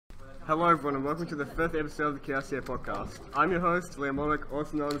Hello everyone and welcome to the 5th episode of the KRCA podcast. I'm your host, Liam Monarch,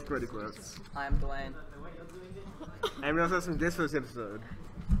 also known as Credit Quotes. I'm Dwayne. And we also have some guests for this episode.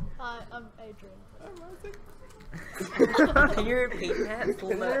 Hi, I'm Adrian. Can you repeat that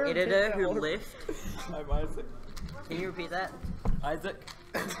for the editor who left? I'm Isaac. Can you repeat that? Isaac.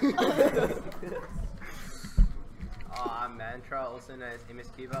 I'm Mantra, also known as MS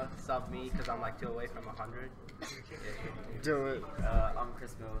Cuba. Sub me because I'm like 2 away from 100. Do it. I'm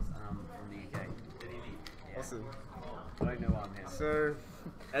Chris Mills and I'm from the UK. Awesome. I don't know why I'm here. So,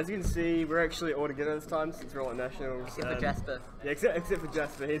 as you can see, we're actually all together this time since we're all at nationals. Except for and- Jasper. Yeah, except for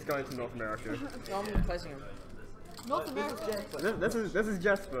Jasper, he's going to North America. I'm replacing him. North America. This is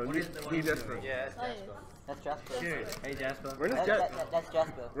Jasper. New Jasper. Yeah, it's Oh, yeah. Jasper. That's Jasper. Cheers. Hey Jasper. Where does That's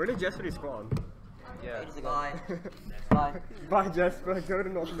Jasper. Where did Jasper spawn? Yeah. Ages ago. Bye. Bye Jasper, go to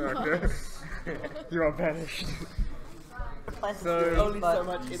North America. You are banished. So- Only so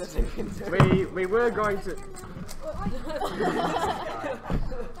much editing can do. We were going to.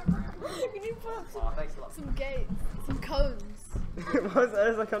 We need to put up Oh, thanks a lot. some gates, some cones. What's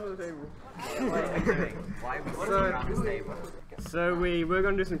as I come to the table? What are we doing? Why are we sitting around this table? So we were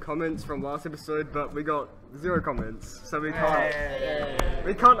going to do some comments from last episode, but we got 0 comments, so we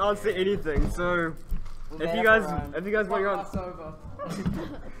can't answer anything. So if you guys want your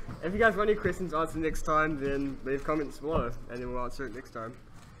if you guys want any questions answered next time, then leave comments below, and then we'll answer it next time.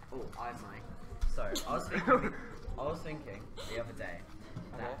 Oh, I'm Mike. So, I was thinking the other day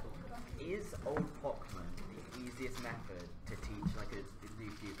that is old Pokémon the easiest method to teach like a new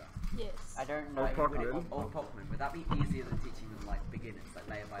Cuba? Yes. I don't know. Old Pokémon. Old Pokémon, would that be easier than teaching them like beginners, like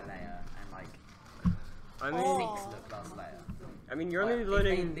layer by layer, and like I mean, Oh. 6 class layer? I mean, you're only Like,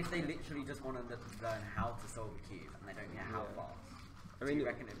 learning. if they literally just want to learn how to solve a cube and they don't get how fast, I do mean, you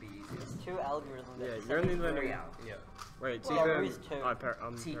reckon it'd be easier? 2 algorithms. yeah, you're only learning. 3 out. Yeah. Wait, Well, there is 2.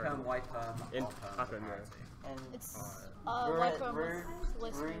 T-perm, Y-perm, In- R-perm, up in parity. And It's Rune- like from Rune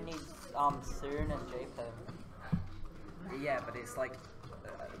less. Rune needs Soon and JPEG. Yeah, but it's like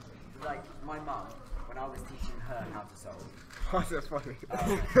my mum, when I was teaching her how to solve, Oh, that's funny.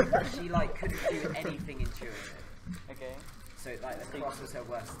 she like couldn't do anything intuitive. Okay. So like the cross was her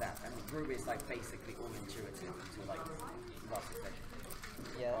worst step, and Ruby is like basically all intuitive until like last session.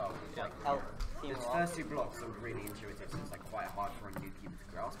 Yeah. Well, like Team the Rock. first 2 blocks are really intuitive, so it's like quite hard for a new cube to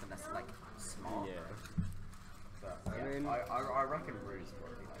grasp, and that's like smart. Yeah. But I yeah, mean- I reckon Rue's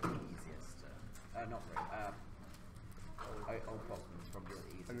probably like the easiest. Not Rue. Old Pokémon's probably the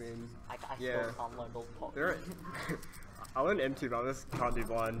easiest. I mean, I Yeah. still can't learn old pop. there. I learned M2, but I just can't do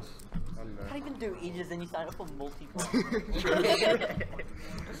blind. I don't know. Can't even do edges and you sign up for multi-block.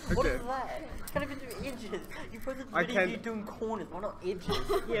 What Okay. is that? Can't even do edges. You posted I videos can- you doing corners, why not edges?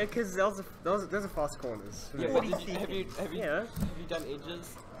 Yeah, because those are fast corners. Yeah, What but do did you you, think? have you Yeah. done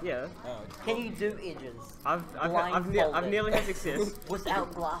edges? Yeah. Oh. Can you do edges? I've Blindfolded. nearly had success.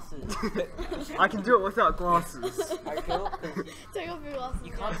 Without glasses. I can do it without glasses. Are you sure? 'Cause Take off your glasses.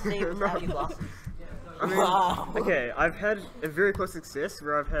 you can't see without your glasses. I mean, Wow. okay, I've had a very close success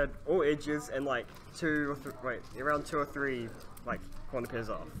where I've had all edges and like around 2 or 3 like corner pairs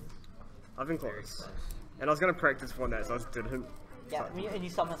off. I've been close. And I was gonna practice for that, so I just didn't. Yeah, and you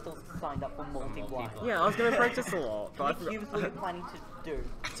somehow still signed up for multi-blind. Yeah, I was gonna practice a lot, How but many cubes were you planning to do?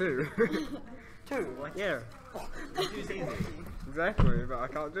 2. 2? Yeah, exactly, but I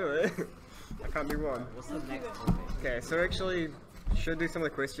can't do it. I can't do 1. What's the next topic? Okay, so actually, should do some of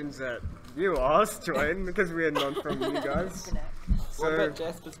the questions that you asked, Dwayne, because we had none from you guys. What So, about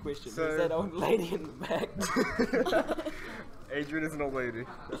Jasper's question? so- There's that old lady in the back. Adrian is an old lady.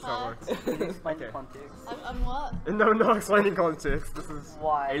 That's how it works. Can you explain the Okay. context? I'm what? No, not explaining context. This is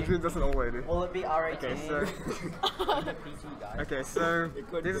Why? Adrian's just an old lady. Will it be R18? Okay, so PG guys. okay, so It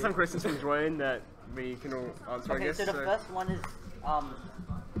could these are be. some questions from Dwayne that we can all answer. I Okay, guess. so the first one is,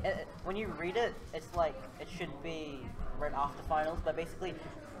 when you read it, it's like, it should be right after finals, but basically,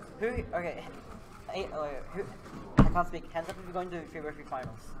 who, I can't speak, hands up if you're going to February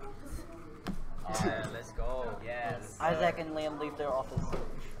finals. Let's go. Yes. Isaac and Liam leave their office.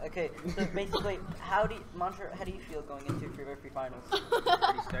 Okay, so basically, how do you feel going into February finals?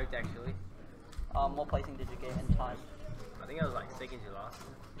 Pretty stoked actually. What placing did you get in time? I think I was like second to last.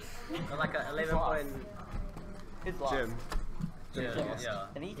 But like a 11 point. Who's last? Jim. Yeah, Jim's yeah.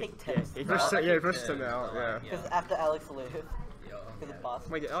 And he take Yeah, tips. he No, pushed I it. Yeah, he think pushed Tim, him out. but Yeah. like, Because after Alex left, Yeah. because it passed.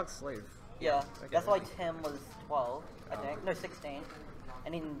 Wait, Alex leave. Yeah, Okay. that's why Tim was 12, I think. No, 16.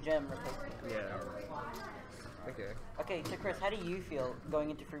 And then Jim replaced him. Yeah. Okay. Okay, so Chris, how do you feel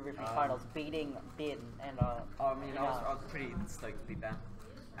going into free referee finals, beating Ben and I mean, I was pretty stoked to be Ben,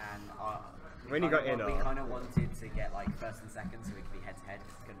 and When you got in, we kind of wanted to get like first and second, so we could be head to head.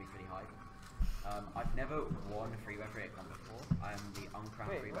 'Cause it's gonna be pretty hard. I've never won 3x3 at comp before. I'm the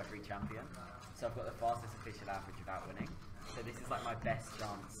uncrowned 3x3 champion. So I've got the fastest official average without winning. So this is like my best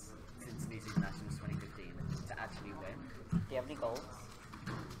chance since New Zealand Nationals 2015 to actually win. Do you have any golds?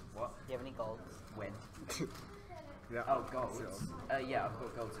 What? Do you have any golds? Win. Yeah. Oh, golds? Yeah, I've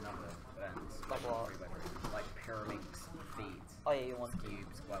got golds in other events. Like what? 3x3. Like pyramids, feet, Oh yeah, you want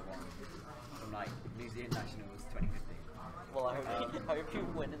cubes, by one. From like New Zealand Nationals 2015. Well, I hope you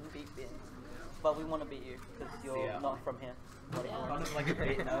win and beat Ben. But we want to beat you because you're not from here. I'm kind of like a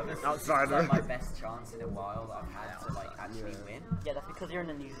bit nervous. Outsider. It's like my best chance in a while that I've had to like actually win. Yeah, that's because you're in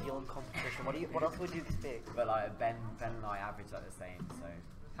a New Zealand competition. What else would you expect? But like Ben and I average like the same, so.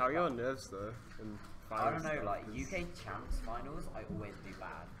 How are your nerves though? In I don't know, finals like stuff? UK champs finals, I always do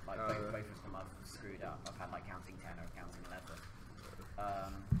bad. Like both of them I've screwed up. I've had like counting 10 or counting 11.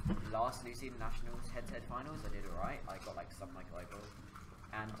 Last New Zealand Nationals head-to-head finals, I did alright. I got like some like global,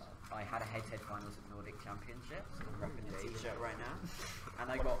 and I had a head-to-head finals at Nordic Championships. I'm rocking the t-shirt right now,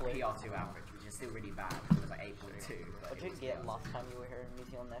 and I got PR2 average, which is still really bad. It was like 8.2. What did you get last time you were here in New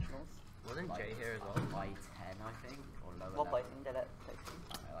Zealand Nationals? Wasn't Like, Jay here as well? By 10, I think, or lower. What level. placing did that take you?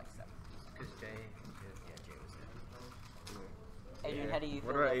 Like 7. Because Jay. Yeah, Jay was there. Adrian, how do you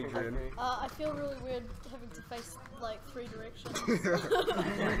feel? What about about Adrian? I feel really weird having to face like 3 directions.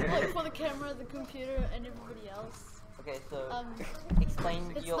 Like for the camera, the computer, and everybody else. Okay, so It's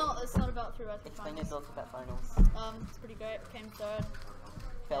it's not about 3 by 3 explain your finals. thoughts about finals. It's pretty great. Came third.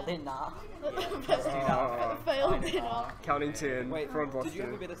 Failed in nah. Failed in all. Counting 10 Wait, from did Boston. you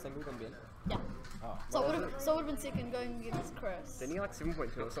have a better single than Ben? Yeah. Oh. So it would have been second going against Chris. Didn't you like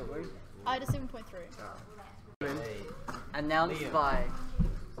 7.2 or something? I had a 7.3. Announced by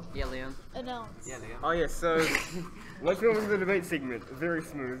Leon. Announced. Yeah, Liam. Oh yeah, so let's go on to the debate segment. Very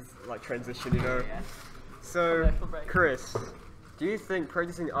smooth, like transition, you know. Yeah. So, Commercial break. Chris, do you think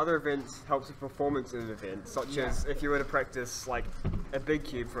practicing other events helps with performance in an event, such as if you were to practice like a big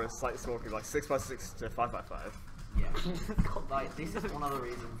cube for a slightly small cube, like 6x6 to 5x5? Yeah. Like, this is one of the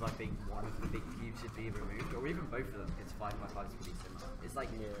reasons I think one of the big cubes should be removed, or even both of them, because 5x5 is pretty similar. It's like,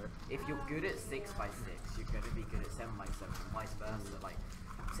 if you're good at 6x6, you're going to be good at 7x7, and vice versa. Like,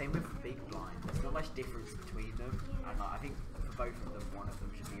 same with the big blind. There's not much difference between them, and like, I think for both of them, one of them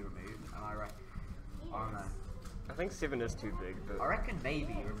should be removed, and I don't know. I think 7 is too big, but I reckon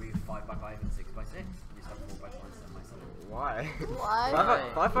maybe remove 5x5 and 6x6, and just have 4x1 and 7x7. why? Why?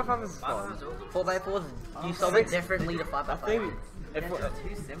 5x5 is fun. 4x4s, you solve it differently to 5x5. I think They're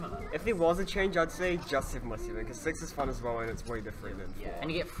too similar. if there was a change, I'd say just 7x7, because 6 is fun as well, and it's way different than 4. Yeah. And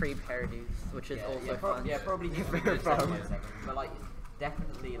you get free parodies, which is also fun. Yeah, probably different Very than fun. 7x7. But like,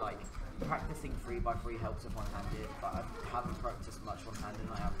 definitely like, practicing 3x3 helps with one-handed, but I haven't practiced much one-handed,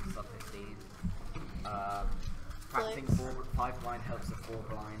 and I have sub 15. Practicing 5 blind helps with 4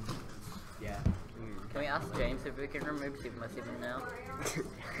 blind. Yeah. Can we ask James if we can remove 7x7 now?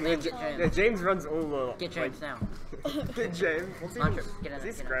 Liam, get Yeah, James. James runs all the. Get James now. Get James. What's he? Andrew, get in Is there, he get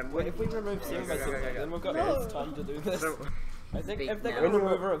in. scrambling? Wait, if we remove 7 by 7, then we've got less time to do this. So, I think if they're Now. going to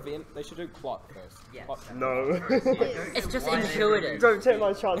remove an event, they should do clock first. Yes. Clock. no. It's just intuitive. Don't take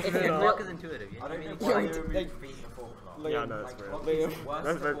my chances. It's in clock that. is intuitive. I don't know Yeah, why they- they they- remove feet before clock. Liam, Yeah, no, that's Like, weird. clock is worse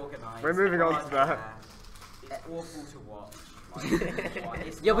That's to it. organise. We're moving on to that. It's awful to watch. Like,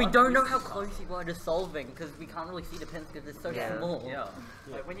 it's Yeah, we not don't know easy how stuff. close you are to solving because we can't really see the pins because they're so Yeah. small. Yeah.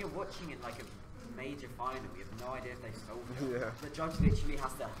 Like when you're watching it like a major final, you have no idea if they solved it. Yeah. The judge literally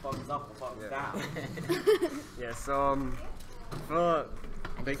has to thumbs up or thumbs Yeah. down. Yeah, so for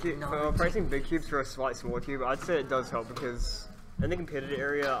for practicing big cubes for a slight smaller cube, I'd say it does help because in the competitive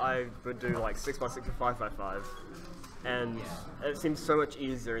area I would do like 6x6 or 5x5, and it seems so much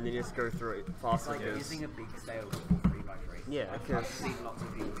easier, and then you just go through it It's faster. like because using a big scale before 3x3. Yeah, I've because seen lots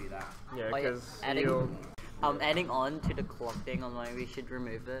of people do that. yeah, Like, because adding- adding on to the clock thing on why we should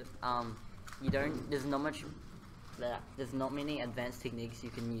remove it. There's not many advanced techniques you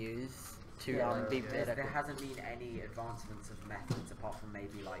can use to be better. There hasn't been any advancements of methods apart from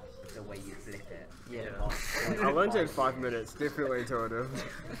maybe like the way you flip it. Yeah. I learned it in 5 minutes. Definitely intuitive.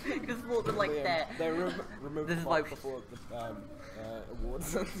 Because more than like Liam, that. They removed This is clock like- before the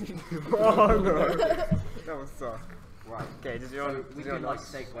awards. Oh no, that would suck. Right. Okay, did you So want we to can like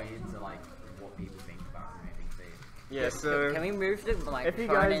segue into like what people think about removing feet. Yeah, so Can we move the if you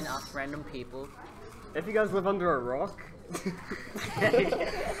microphone and guys- ask random people? if you guys live under a rock,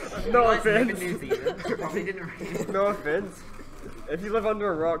 no Guys live in offense. New Zealand. Probably didn't read. No offense. If you live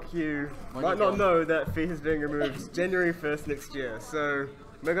under a rock, you What might you not doing? know that fee is being removed January 1st next year. So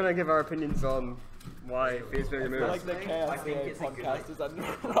we're gonna give our opinions on why fee is being I feel removed. like the I think KRCA it's a good podcast is under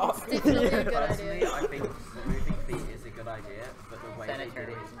a rock. Definitely a good Personally, idea. I think removing feet is a good idea, but the way that did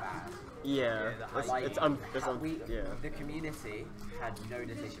it is bad. Yeah, The community had no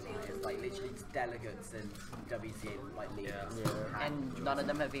decision on it. It's like literally just delegates and WCA like leaders. Yeah. And none of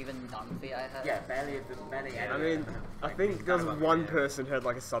them have even done feet, I heard. Yeah, barely. I mean, I think there was one person who had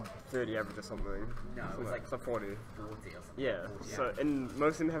like a sub 30 average or something. No, it was like sub 40. 40 or something. Yeah. 40, So, and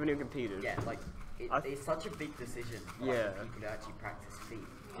most of them haven't even competed. yeah, like it's such a big decision. For, Yeah. like, people who actually practice feet.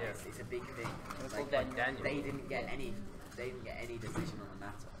 Yeah. It's a big thing. It's Like, called Daniel. they didn't get any. They didn't get any decision on the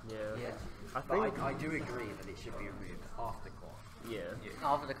matter. Yeah. Yeah. I But think. I do agree that it should be removed after court. Yeah.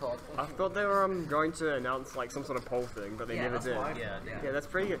 After the court. I thought they were going to announce like some sort of poll thing, but they never that's did. why. Yeah, Yeah, that's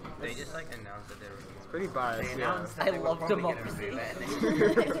pretty. They That's just like announced that they were removing. pretty biased. They Yeah. announced that I they were love probably gonna democracy. remove it, and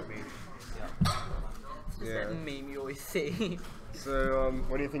then it was removed. It's Yeah. that meme you always see. So,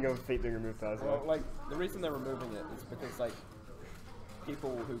 what do you think of feet being removed, Taz? Well, like the reason they're removing it is because like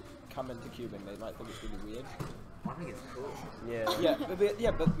people who come into cubing, they might think it's really weird. I think it's cool.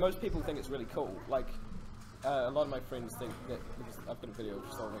 Yeah. But most people think it's really cool. Like a lot of my friends think that because I've got a video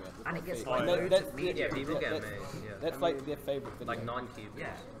of solving it. With And my it gets feet. like And loads that's- of media. People get that's- amazed. Yeah. That's like their favorite video. Like non-cubers.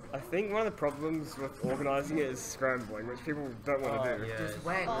 Yeah. I think one of the problems with organising it is scrambling, which people don't want to do. Yeah. Just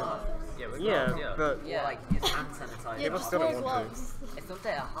wear Oh. gloves. Yeah. We're Yeah, yeah. but Yeah. Or like use hand sanitizer. Yeah, People just still wear don't want to. gloves. It's not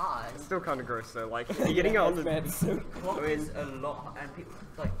that hard. it's still kind of gross though. Like, you're getting it on the. Clock I mean- is a lot, and people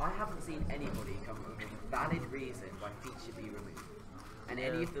like I haven't seen anybody come up with a valid reason why feet should be removed, and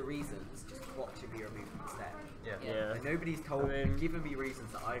any of the reasons just clock should be removed instead. Yeah. Yeah. Like, nobody's told, I mean- given me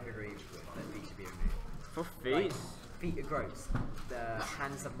reasons that I've agreed with that feet should be removed. For Like, feet. feet are gross. The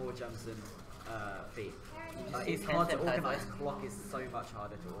hands have more jumps than feet. see It's hard to Tencent type organise. of- Clock is so much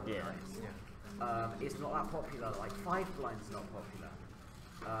harder to organise. Yeah. It's not that popular. Like five blind's not popular.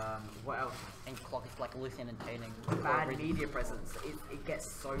 What else? And clock is like loose and entertaining. Bad media presence. It gets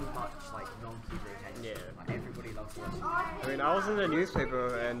so much like non-keeper attention. Yeah. Like everybody loves watching it. I mean, I was in the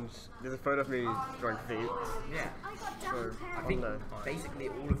newspaper and there's a photo of me drawing feet. Yeah. So, I think don't know. basically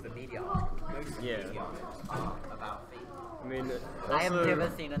all of the media, most of the Yeah. media are about feet. I mean, I have also, never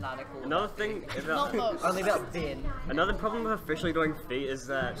seen an article. another thing Not about most. Only about Ben. another problem with officially doing feet is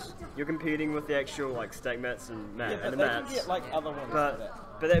that you're competing with the actual like stack mats and Yeah, and but the they can mats. get like other ones like that.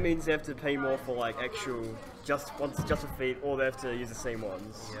 But that means they have to pay more for like actual just for feet, or they have to use the same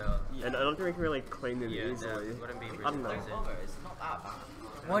ones. Yeah. And I don't think we can really clean them Yeah, easily. that wouldn't be I don't know. really pleasant. It's not that bad.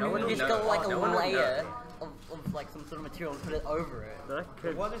 Why No don't one you would just know. go like a No one would layer know. of like some sort of material and put it over it? That The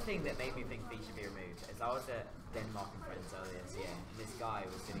could, one thing that made me think feet should be removed is I was at Denmark and Friends earlier this year. And this guy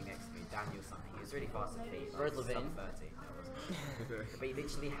was sitting next to me, Daniel something. He was really fast at feet. Like, Rose Levine. sub 30. No, it wasn't. But he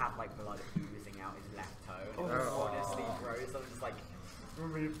literally had like blood oozing out his left toe. And it was Oh. honestly gross. I was just like,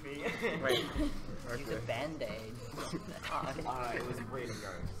 remove feet. wait. Use a Okay. band-aid. It was really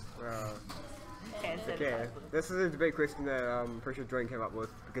gross. Okay. This is a debate question that pretty sure Dwayne came up with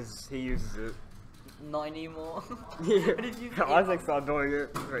because he uses it. Not anymore. Yeah. But if you- Isaac started doing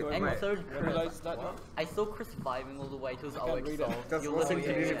it. Wait, And wait. so When did I start now? I saw Chris vibing all the way to his can't OX read song. it. Just You'll listen listen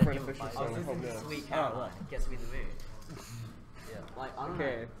to to music it for an and you'll official vibe. I was song. listening to Yeah. Sweet Oh, Caroline. right. Gets me in the mood. Like, I don't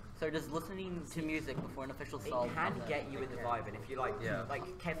Okay. know. So does listening to music before an official It song can and get you in the vibe, and if you like, Yeah.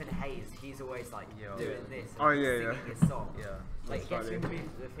 like Kevin Hayes, he's always like Yeah. doing this, and Oh, yeah, singing yeah. his song. Yeah. Like it That's gets you in the funny. mood.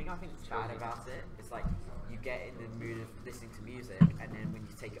 The thing I think is bad about it is like you get in the mood of listening to music, and then when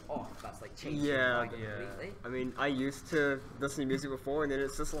you take it off, that's like changing Yeah. your vibe Yeah. completely. I mean, I used to listen to music before, and then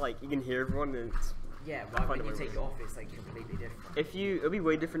it's just like you can hear everyone, and it's, Yeah, I but find when it you way take it off, it's like completely different. it'd be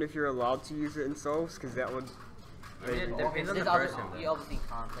way different if you're allowed to use it in songs, because that would. I mean, it depends on the There's other, person. you though. obviously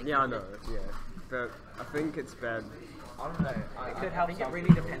can't. Like, Yeah, I use know. it. Yeah, but I think it's bad. I don't know. I think it really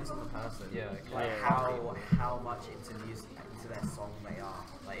depends on the person. Yeah, Like yeah. how much into music, into their song they are.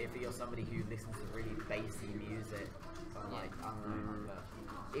 Like if you're somebody who listens to really bassy music, or like I don't know.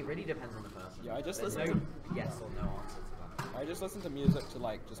 But it really depends on the person. Yeah, I just There's listen no yes or no answer to that. I just listen to music to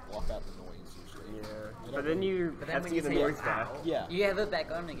like just block out the noise usually. Yeah, but then you But then have when to you get the take noise it back. out, Yeah. You have it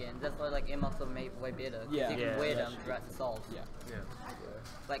back on again. That's why like earmuffs are made way better. 'Cause Yeah. you can Yeah, wear that's them throughout the song. Yeah. Yeah.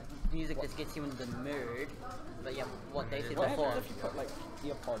 Like music just gets you in the mood. But yeah, what they said What before, happens if you put like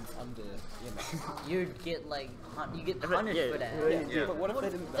earpods under earmuffs? you'd get like you get If it- punished yeah, for that. yeah. Yeah. But what if they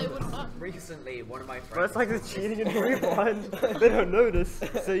didn't They know would this? not. recently one of my friends. But it's like the cheating and rewind. They don't notice,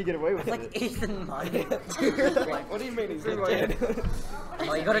 so you get away with It's like it. Ethan Money. What do you mean he's dead?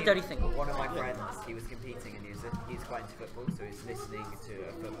 Oh, you got a dirty single. One of my friends, he was competing and he's quite into football, so he's listening to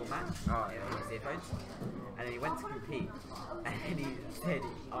a football match Oh, in his earphones. and then he went to compete, and then he said,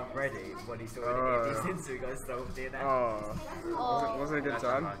 "I'm ready," when he saw it in his so he got himself DNF. Oh. Was it a good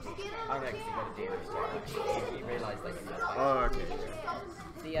time? I don't know, 'cause he got a DNF. He realised that he was like, Oh, okay.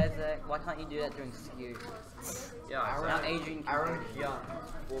 See, Isaac, why can't you do that during skew? Yeah, Now Adrian can Aaron Young,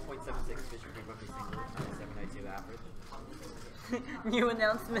 4.76 official rugby single, and 702 average. New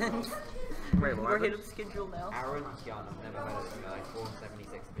announcement. Wait, what We're ahead happened? of schedule now. Aaron Young, I've never heard of this guy,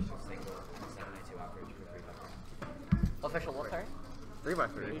 476 official single, and 702 average for 3 by Official what, sorry?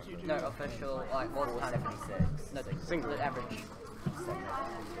 3x3. No, official, like, all time. 476. No, Single. the average.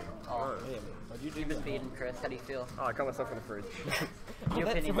 Oh, you've been beaten, Chris. How do you feel? Oh, I got myself in the fridge. Your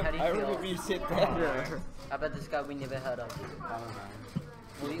opinion, how do I you remember feel? you said that. Yeah. How about this guy we never heard of? I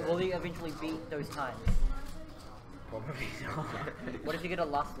don't know. Will you eventually beat those times? Probably not. What if you get a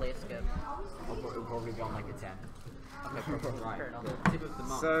last layer skip? It'll probably be on like a 10. Right. Fair enough. Tip of the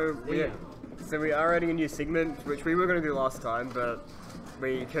month. So we are adding a new segment, which we were going to do last time, but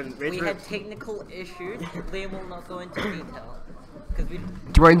we couldn't. We had technical issues. Liam will not go into detail. Because we...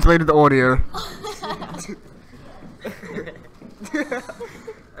 Dwayne's deleted the audio.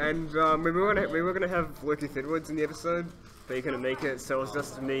 And we were gonna have Luke Fedwoods in the episode, but he couldn't make it, so it was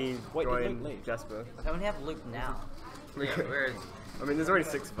just me, Wait, did Luke Dwayne, leave? Jasper. I only have Luke now. Yeah, where is I mean, there's already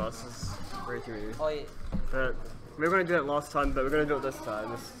 6 of us. It's very few. Oh, yeah. But we were gonna do it last time, but we're gonna do it this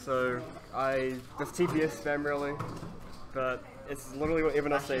time. So this TPS spam really, but it's literally what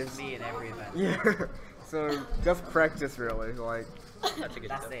everyone else That's says. just me in every event. Yeah. So just practice really, like. that's a good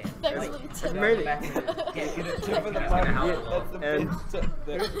That's stuff. it. Thanks, Like, Luke. It's mainly. get good at Tip of the tipping. month. That's the And- best tip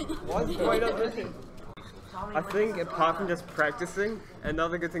there. Why is Dwayne not listening? I think apart from just practicing,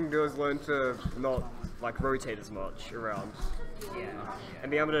 another good thing to do is learn to not like rotate as much around Yeah. and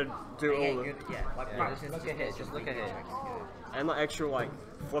be able to do all the Good. Yeah. Like Yeah, practice. just look ahead, just look ahead. and like actual like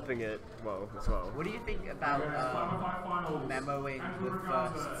flipping it well as well. What do you think about memoing the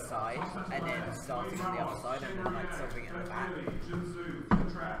first side and then starting on the other side and then like solving it at the back?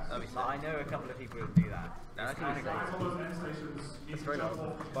 That'd be Like, I know a couple of people who do that. No, It's that's kind of cool. great. It's very nice.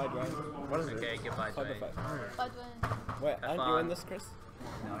 Bye, Dwayne. What is Okay, it? goodbye, Bye, Dwayne. bye. Bye, Dwayne. Wait, aren't you fun. in this, Chris?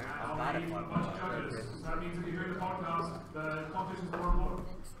 No, I'm bad at one. That means if you're doing the podcast, the competition's more important.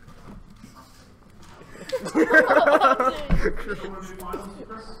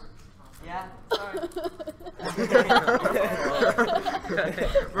 Yeah. Sorry.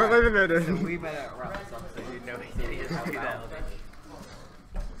 Wait a minute. So we better wrap this up so you know exactly that.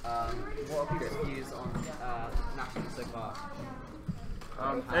 What are people's views on national so far?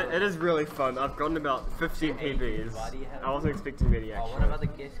 It is really fun. I've gotten about 15 PBs. I wasn't expecting many Oh, what actually. about the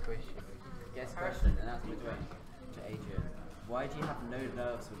guest question? Guess question, and that's to Adrian. Why do you have no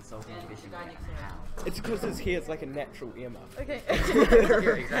nerves with solving division and how? It's because his hair's like a natural earmuff. Okay.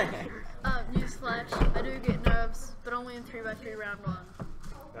 Yeah, exactly. Newsflash, I do get nerves, but only in 3x3 round 1.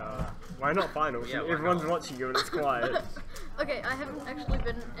 Why not finals? Yeah, why Everyone's not? watching you and it's quiet. Okay, I haven't actually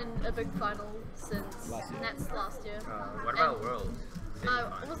been in a big final since Last year. Nats last year. What about Worlds?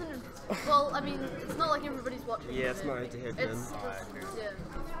 I wasn't in, well, I mean, it's not like everybody's watching. Yeah, it's is it? not head-to-head then. It's just,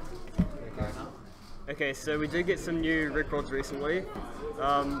 yeah. Okay, so we did get some new records recently.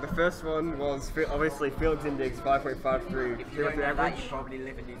 The first one was obviously Felix Index 5.53 If you don't know that, average. you probably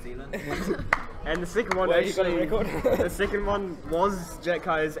live in New Zealand. And the second one Wait, you got a actually, record? the second one was Jack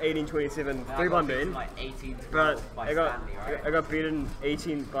Kai's 1827 I 3 got one beaten bean, like 18 but by I got Stanley, right? I got beaten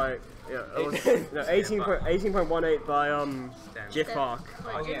 18 by it was no 18.18 by Jeff Steph- Park.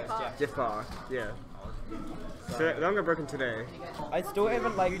 like, Jeff Park. Jeff Park, yeah. So that one got broken today. I still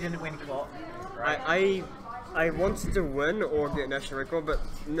haven't like. You didn't win clock. I wanted to win or get national record, but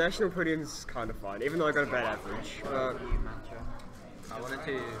national podium's kind of fine, even though I got a bad average. You, Mantra. I wanted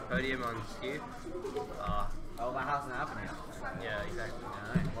to podium on skew. Oh, that hasn't happened yet. Yeah, exactly.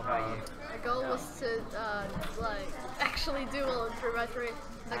 No. What about you? My goal was to, like, actually do well in 3x3.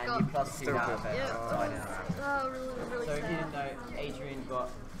 I And got, you plus 2 out of it. yeah, So I know that. really So if you sad. didn't know, Adrian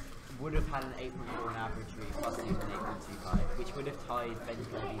would have had an 8.4 on average week plus an 8.25, which would have tied Ben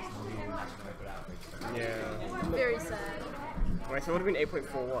Kirby's new national record average. Yeah. Very sad. Wait, so it would have been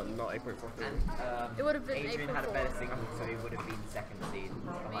 8.41, not 8.43. And It would have been Adrian had a 8.4. better single, so he would have been second seed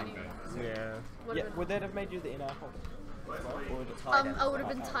behind me. So Yeah. Would've Yeah, been- would that have made you the NR holder? Or would it tied I would have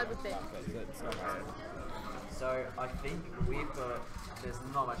been tied with Ben. Okay, so it's not bad. So I think we've got. There's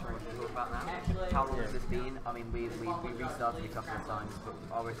not much more to talk about now. How long has this been? I mean, we restarted a couple of times, but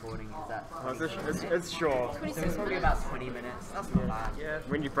our recording is at. It's short. So 26 it's probably minutes. about 20 minutes. That's not bad. Yeah.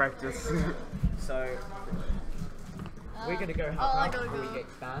 When you practice. So we're gonna go Oh, I have gotta before we go.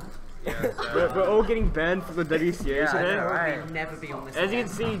 get banned. Yeah, We're all getting banned from the WCA Yeah, I today. know, right? We'll never be on this. As you can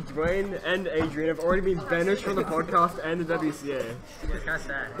see, Dwayne and Adrian have already been banished from the podcast and the WCA. It's kind of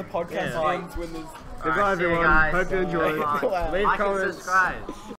sad. The podcast Yeah. ends when there's. Goodbye Alright, see you everyone, guys. hope you enjoy. Come on. Leave Like and comments. subscribe.